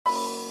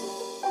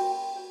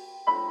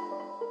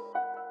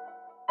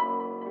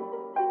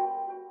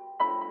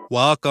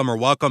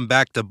Welcome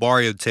back to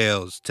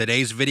Barriotales.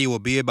 Today's video will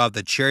be about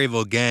the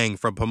Cherryville gang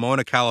from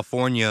Pomona,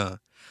 California.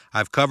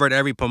 I've covered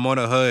every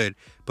Pomona hood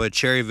but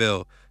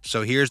Cherryville,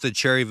 so here's the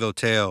Cherryville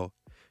tale.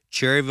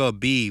 Cherryville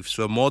beefs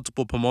with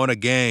multiple Pomona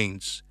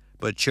gangs,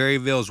 but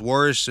Cherryville's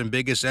worst and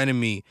biggest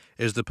enemy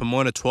is the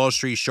Pomona 12th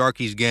Street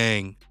Sharkies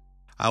gang.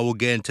 I will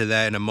get into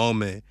that in a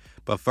moment,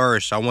 but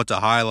first I want to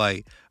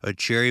highlight a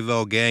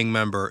Cherryville gang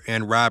member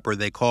and rapper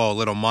they call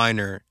Little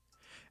Minor.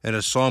 In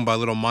a song by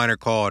Little Minor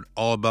called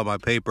All About My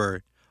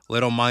Paper,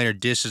 Little Minor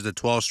disses the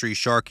 12th Street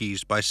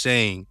Sharkies by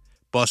saying,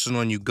 "Bustin'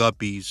 on you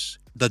guppies."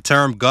 The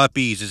term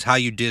guppies is how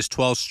you diss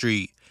 12th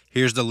Street.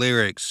 Here's the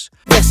lyrics.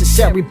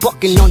 Necessary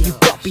bucking on you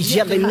guppies,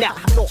 yelling out,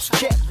 "I lost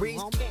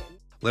cherries."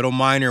 Little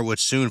Minor would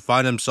soon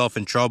find himself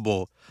in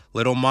trouble.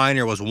 Little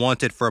Minor was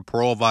wanted for a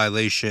parole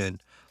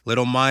violation.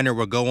 Little Minor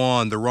would go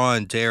on the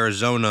run to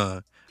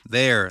Arizona.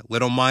 There,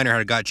 Little Minor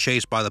had got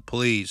chased by the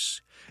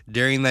police.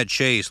 During that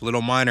chase,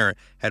 Little Minor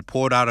had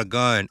pulled out a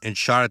gun and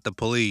shot at the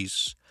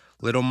police.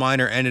 Little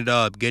Minor ended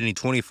up getting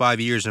 25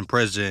 years in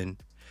prison.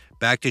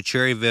 Back to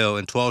Cherryville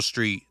and 12th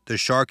Street, the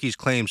Sharkies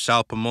claimed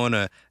South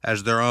Pomona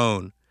as their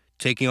own,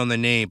 taking on the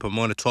name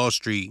Pomona 12th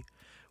Street,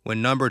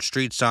 when numbered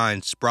street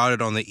signs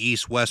sprouted on the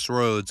east-west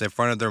roads in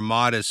front of their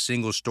modest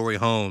single-story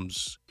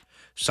homes.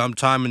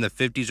 Sometime in the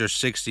 50s or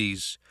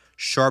 60s,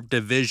 sharp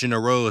division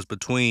arose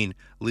between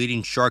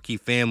leading Sharky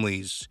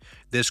families.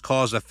 This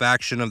caused a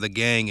faction of the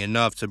gang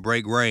enough to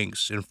break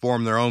ranks and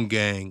form their own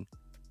gang.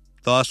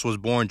 Thus was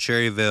born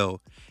Cherryville,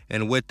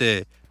 and with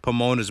it,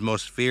 Pomona's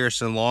most fierce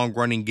and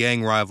long-running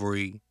gang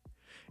rivalry.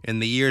 In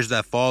the years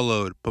that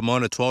followed,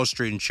 Pomona 12th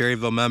Street and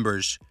Cherryville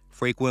members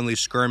frequently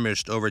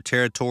skirmished over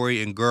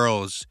territory and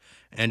girls,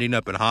 ending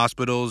up in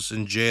hospitals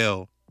and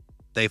jail.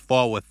 They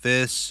fought with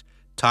fists,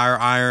 tire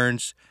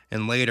irons,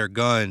 and later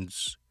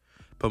guns.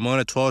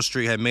 Pomona 12th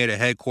Street had made a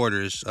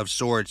headquarters of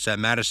sorts at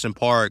Madison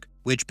Park,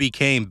 which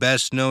became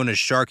best known as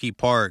Sharky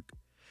Park.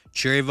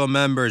 Cherryville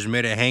members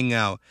made a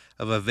hangout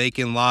of a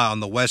vacant lot on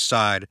the west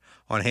side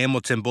on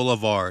Hamilton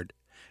Boulevard.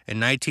 In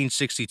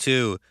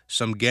 1962,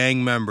 some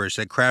gang members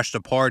had crashed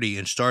a party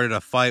and started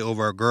a fight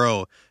over a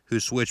girl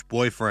who switched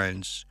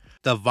boyfriends.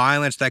 The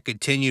violence that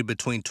continued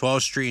between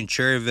 12th Street and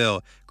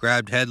Cherryville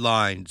grabbed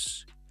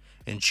headlines,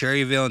 and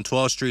Cherryville and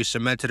 12th Street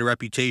cemented a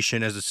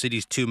reputation as the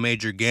city's two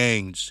major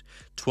gangs.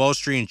 12th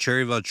Street and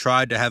Cherryville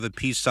tried to have a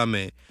peace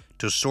summit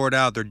to sort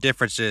out their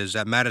differences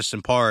at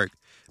Madison Park,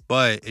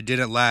 but it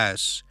didn't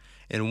last.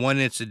 In one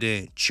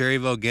incident,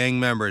 Cherryville gang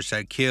members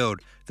had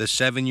killed the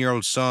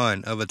 7-year-old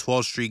son of a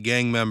 12th Street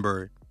gang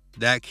member.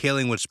 That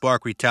killing would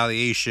spark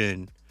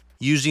retaliation.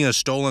 Using a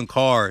stolen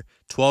car,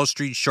 12th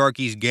Street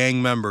Sharkies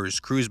gang members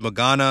Cruz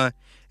Magana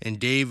and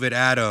David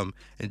Adam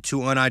and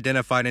two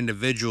unidentified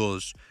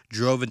individuals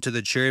drove into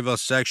the Cherryville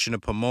section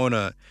of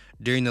Pomona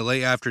during the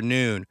late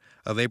afternoon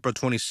of April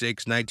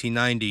 26,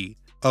 1990.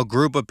 A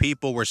group of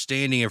people were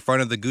standing in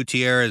front of the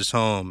Gutierrez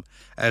home.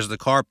 As the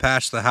car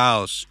passed the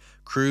house,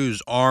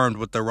 Cruz, armed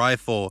with the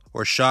rifle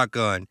or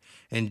shotgun,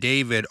 and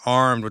David,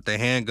 armed with the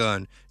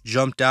handgun,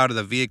 jumped out of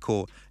the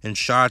vehicle and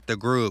shot at the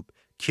group,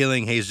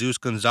 killing Jesus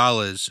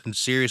Gonzalez and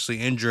seriously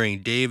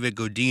injuring David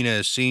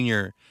Godinez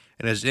Sr.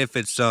 and his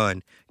infant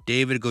son,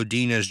 David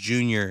Godinez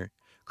Jr.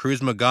 Cruz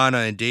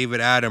Magana and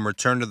David Adam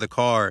returned to the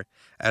car.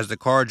 As the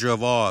car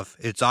drove off,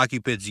 its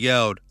occupants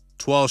yelled,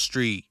 "12th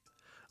Street."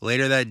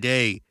 Later that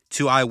day,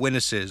 two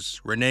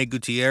eyewitnesses, Rene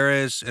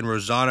Gutierrez and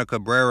Rosana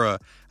Cabrera,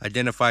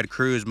 identified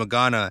Cruz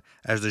Magana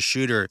as the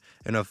shooter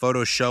in a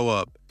photo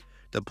show-up.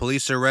 The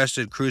police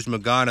arrested Cruz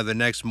Magana the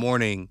next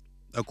morning.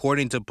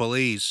 According to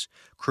police,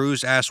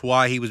 Cruz asked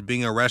why he was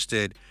being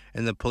arrested,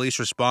 and the police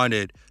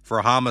responded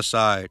for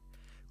homicide.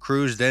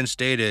 Cruz then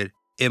stated,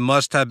 "It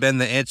must have been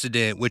the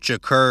incident which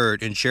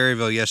occurred in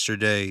Cherryville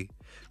yesterday."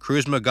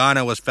 Cruz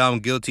Magana was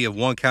found guilty of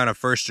 1 count of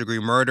first-degree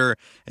murder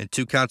and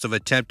 2 counts of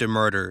attempted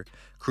murder.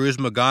 Cruz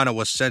Magana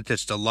was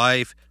sentenced to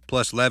life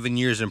plus 11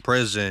 years in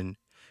prison.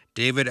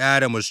 David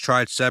Adam was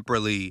tried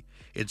separately.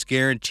 It's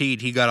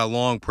guaranteed he got a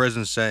long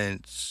prison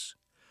sentence.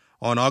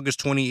 On August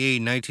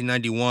 28,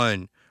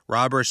 1991,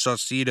 Robert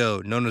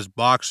Saucedo, known as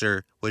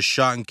Boxer, was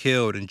shot and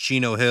killed in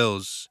Chino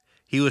Hills.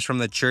 He was from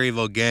the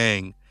Cherryville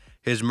gang.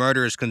 His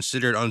murder is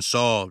considered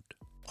unsolved.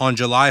 On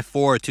July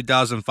 4,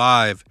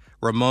 2005,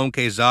 Ramon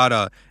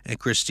Quezada and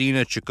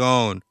Cristina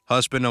Chacon,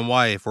 husband and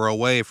wife, were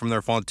away from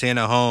their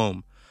Fontana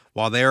home.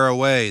 While they were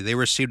away, they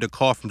received a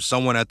call from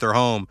someone at their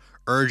home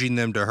urging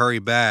them to hurry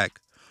back.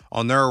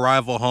 On their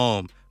arrival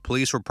home,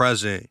 police were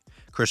present.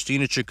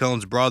 Cristina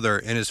Chacon's brother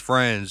and his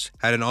friends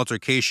had an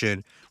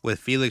altercation with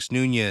Felix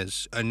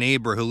Nunez, a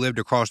neighbor who lived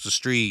across the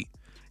street.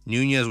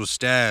 Nunez was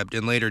stabbed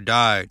and later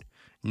died.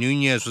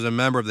 Nunez was a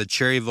member of the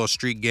Cherryville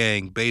Street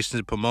Gang based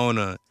in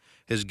Pomona.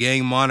 His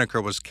gang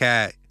moniker was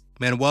Cat.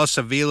 Manuel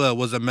Sevilla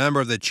was a member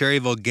of the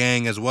Cherryville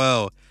Gang as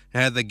well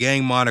and had the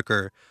gang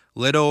moniker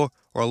Little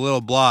or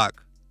Little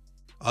Block.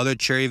 Other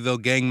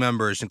Cherryville gang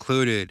members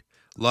included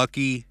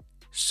Lucky,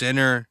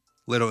 Sinner,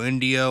 Little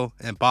Indio,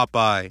 and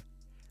Popeye.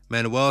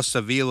 Manuel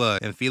Sevilla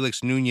and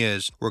Felix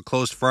Nunez were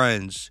close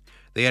friends.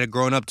 They had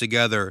grown up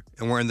together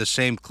and were in the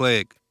same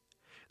clique.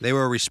 They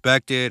were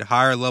respected,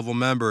 higher-level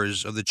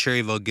members of the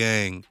Cherryville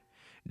gang.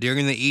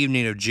 During the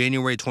evening of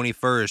January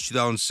 21st,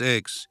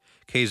 2006,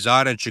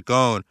 Quezada and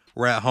Chacon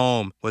were at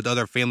home with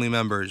other family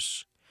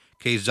members.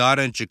 Quezada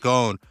and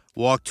Chacon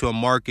walked to a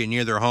market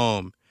near their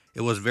home.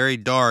 It was very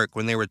dark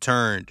when they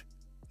returned.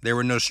 There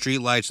were no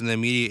streetlights in the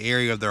immediate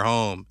area of their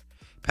home.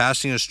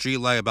 Passing a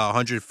streetlight about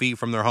 100 feet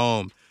from their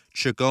home,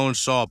 Chacon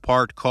saw a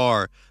parked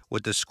car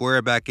with the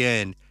square back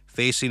end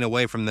facing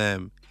away from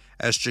them.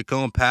 As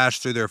Chacon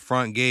passed through their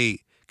front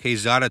gate,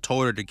 Quezada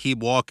told her to keep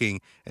walking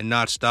and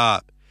not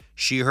stop.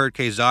 She heard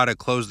Quezada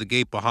close the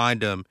gate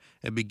behind him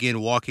and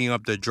begin walking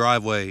up the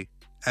driveway.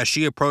 As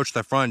she approached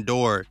the front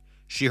door,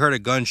 she heard a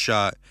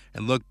gunshot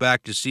and looked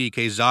back to see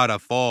Quezada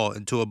fall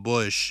into a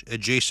bush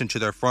adjacent to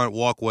their front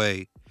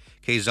walkway.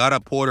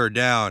 Quezada pulled her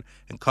down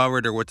and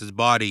covered her with his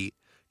body.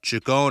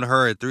 Chacon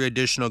heard 3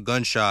 additional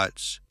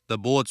gunshots. The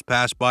bullets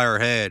passed by her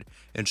head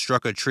and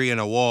struck a tree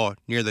and a wall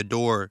near the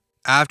door.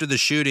 After the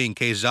shooting,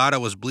 Quezada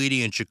was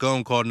bleeding and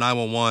Chacon called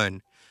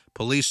 911.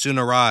 Police soon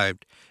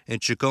arrived,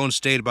 and Chacon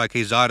stayed by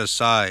Quezada's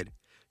side.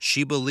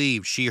 She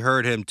believed she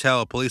heard him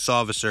tell a police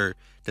officer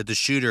that the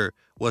shooter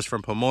was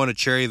from Pomona,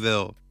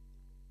 Cherryville.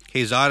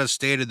 Quezada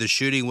stated the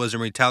shooting was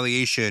in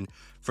retaliation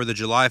for the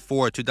July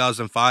 4,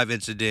 2005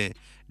 incident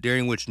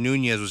during which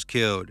Nunez was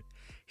killed.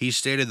 He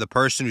stated the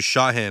person who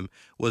shot him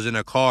was in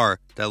a car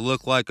that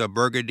looked like a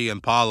burgundy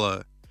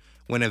Impala.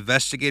 When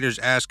investigators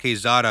asked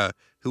Quezada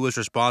who was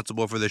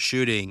responsible for the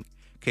shooting,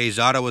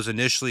 Quezada was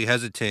initially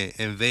hesitant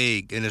and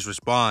vague in his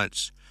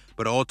response,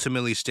 but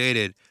ultimately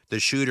stated the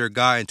shooter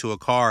got into a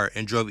car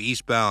and drove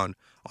eastbound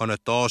on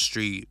Athol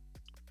Street.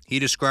 He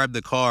described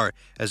the car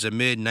as a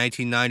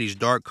mid-1990s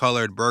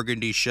dark-colored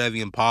burgundy Chevy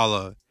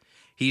Impala.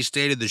 He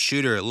stated the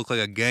shooter looked like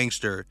a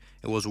gangster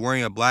and was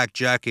wearing a black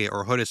jacket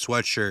or hooded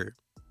sweatshirt.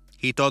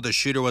 He thought the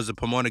shooter was a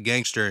Pomona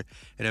gangster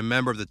and a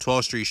member of the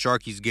 12th Street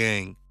Sharkies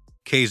gang.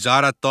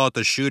 Quezada thought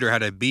the shooter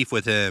had a beef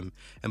with him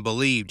and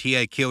believed he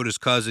had killed his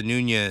cousin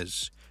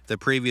Nunez the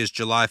previous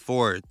July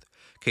 4th.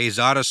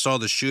 Quezada saw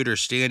the shooter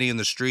standing in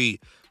the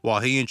street while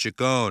he and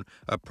Chacon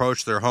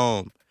approached their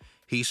home.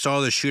 He saw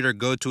the shooter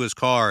go to his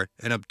car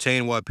and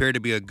obtain what appeared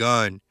to be a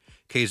gun.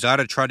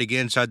 Quezada tried to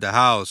get inside the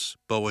house,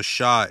 but was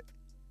shot.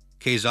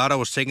 Quezada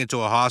was taken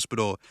to a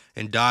hospital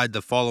and died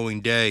the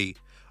following day.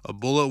 A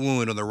bullet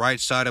wound on the right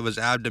side of his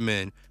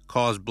abdomen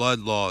caused blood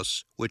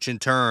loss, which in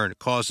turn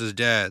caused his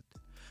death.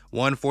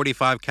 One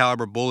 .45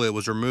 caliber bullet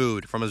was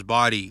removed from his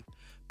body.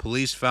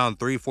 Police found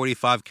 3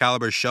 .45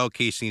 caliber shell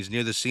casings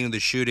near the scene of the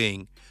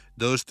shooting.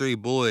 Those 3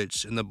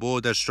 bullets and the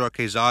bullet that struck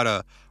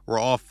Quezada were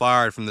all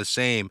fired from the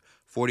same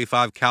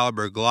 .45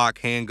 caliber Glock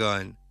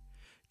handgun.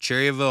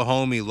 Cherryville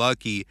homie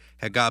Lucky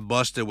had got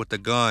busted with the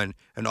gun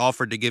and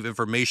offered to give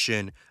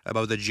information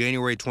about the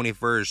January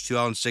 21st,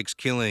 2006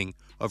 killing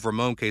of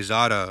Ramon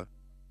Quezada.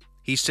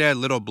 He said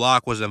Little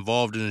Block was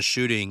involved in the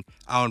shooting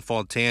out in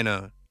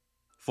Fontana.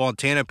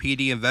 Fontana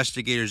PD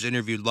investigators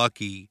interviewed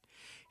Lucky.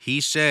 He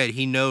said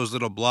he knows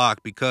Little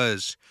Block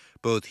because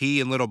both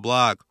he and Little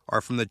Block are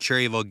from the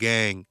Cherryville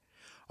gang.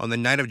 On the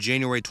night of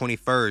January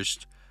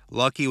 21st,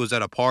 Lucky was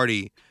at a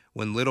party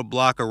when Little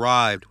Block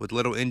arrived with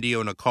Little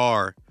Indio in a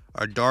car,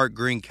 a dark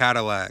green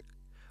Cadillac.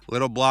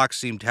 Little Block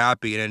seemed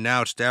happy and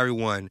announced to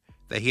everyone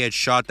that he had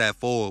shot that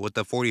fool with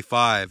the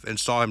 .45 and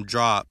saw him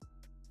drop.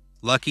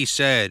 Lucky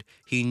said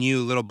he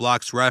knew Little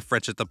Block's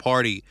reference at the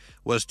party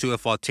was to a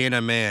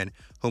Fontana man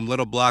whom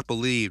Little Block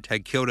believed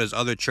had killed his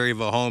other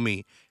Cherryville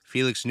homie,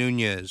 Felix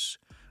Nunez.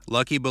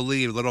 Lucky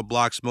believed Little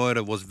Block's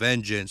motive was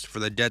vengeance for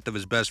the death of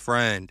his best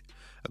friend.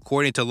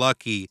 According to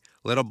Lucky,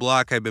 Little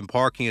Block had been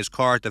parking his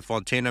car at the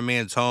Fontana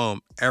man's home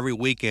every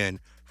weekend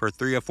for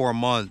 3 or 4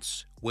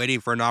 months,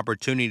 waiting for an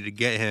opportunity to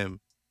get him.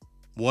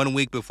 1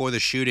 week before the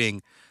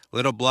shooting,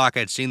 Little Block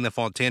had seen the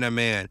Fontana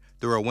man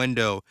through a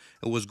window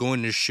and was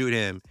going to shoot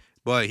him,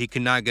 but he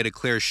could not get a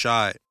clear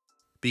shot.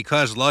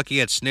 Because Lucky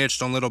had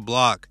snitched on Little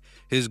Block,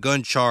 his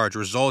gun charge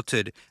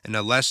resulted in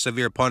a less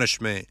severe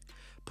punishment.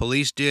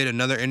 Police did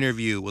another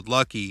interview with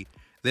Lucky.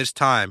 This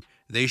time,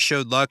 they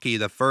showed Lucky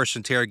the first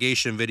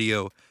interrogation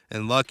video,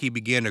 and Lucky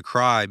began to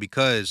cry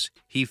because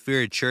he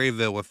feared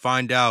Cherryville would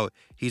find out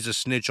he's a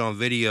snitch on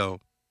video.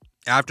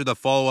 After the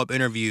follow-up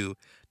interview,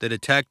 the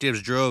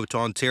detectives drove to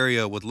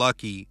Ontario with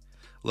Lucky.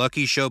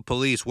 Lucky showed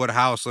police what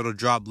house Little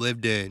Drop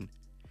lived in.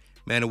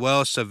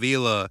 Manuel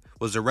Sevilla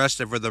was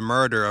arrested for the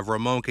murder of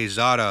Ramon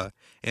Quezada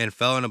and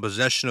fell into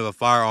possession of a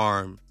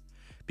firearm.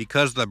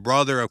 Because the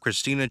brother of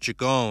Cristina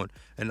Chacon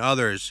and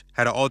others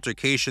had an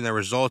altercation that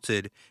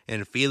resulted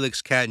in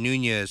Felix Cat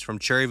Nunez from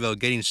Cherryville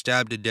getting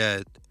stabbed to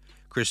death,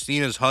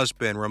 Cristina's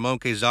husband, Ramon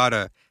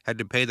Quezada, had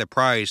to pay the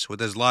price with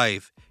his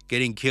life,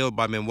 getting killed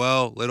by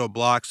Manuel Little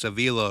Block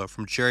Sevilla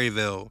from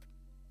Cherryville.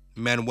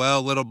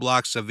 Manuel Little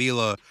Block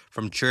Sevilla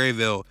from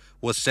Cherryville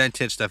was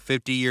sentenced to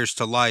 50 years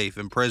to life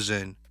in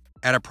prison.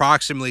 At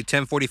approximately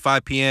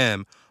 10:45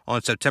 p.m.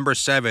 on September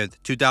 7,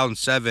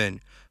 2007,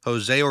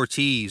 Jose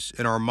Ortiz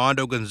and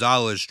Armando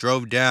Gonzalez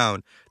drove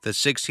down the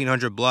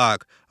 1600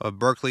 block of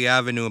Berkeley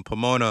Avenue in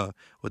Pomona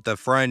with a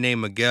friend named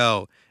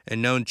Miguel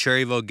and known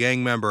Cherryville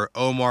gang member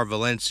Omar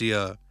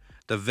Valencia.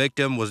 The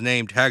victim was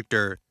named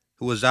Hector,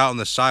 who was out on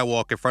the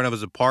sidewalk in front of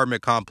his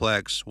apartment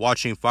complex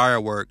watching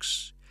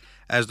fireworks.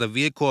 As the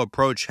vehicle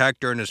approached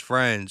Hector and his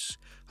friends,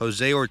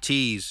 Jose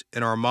Ortiz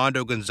and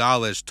Armando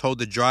Gonzalez told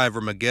the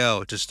driver,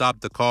 Miguel, to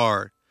stop the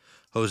car.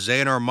 Jose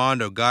and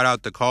Armando got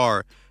out the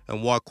car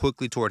and walked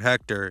quickly toward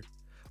Hector.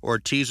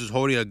 Ortiz was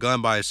holding a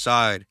gun by his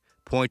side,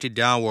 pointed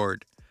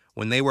downward.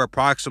 When they were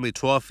approximately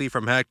 12 feet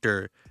from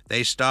Hector,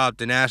 they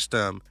stopped and asked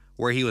him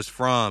where he was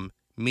from,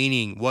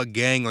 meaning, what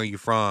gang are you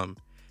from?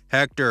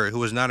 Hector, who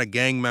was not a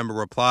gang member,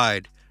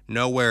 replied,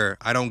 nowhere,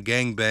 I don't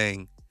gang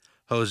bang.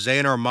 Jose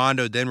and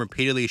Armando then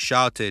repeatedly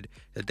shouted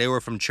that they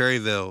were from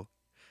Cherryville.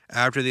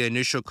 After the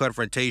initial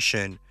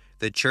confrontation,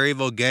 the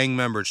Cherryville gang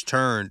members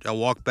turned and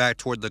walked back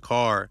toward the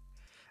car.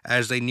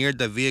 As they neared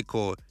the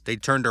vehicle, they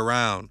turned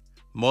around.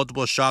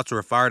 Multiple shots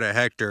were fired at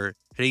Hector,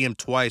 hitting him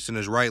twice in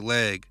his right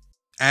leg.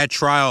 At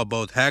trial,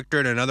 both Hector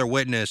and another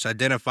witness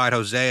identified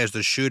Jose as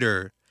the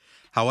shooter.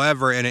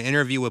 However, in an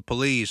interview with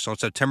police on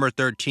September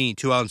 13,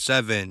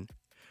 2007,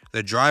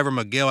 the driver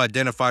Miguel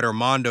identified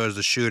Armando as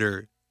the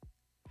shooter.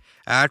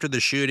 After the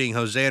shooting,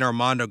 Jose and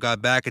Armando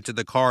got back into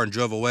the car and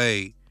drove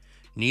away.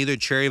 Neither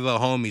Cherryville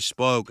homie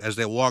spoke as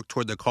they walked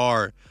toward the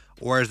car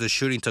or as the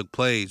shooting took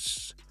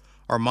place.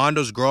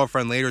 Armando's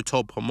girlfriend later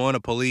told Pomona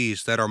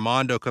police that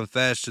Armando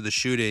confessed to the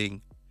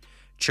shooting.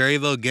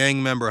 Cherryville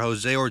gang member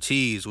Jose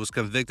Ortiz was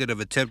convicted of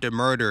attempted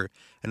murder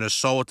and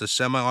assault with a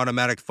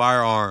semi-automatic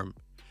firearm.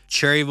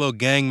 Cherryville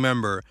gang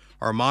member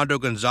Armando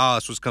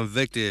Gonzalez was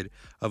convicted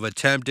of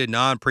attempted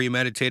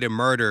non-premeditated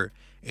murder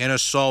and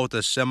assault with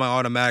a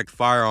semi-automatic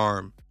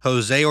firearm.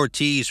 Jose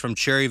Ortiz from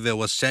Cherryville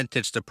was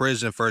sentenced to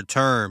prison for a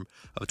term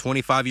of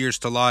 25 years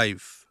to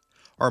life.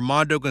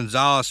 Armando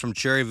Gonzalez from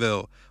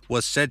Cherryville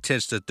was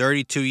sentenced to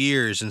 32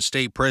 years in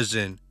state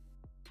prison.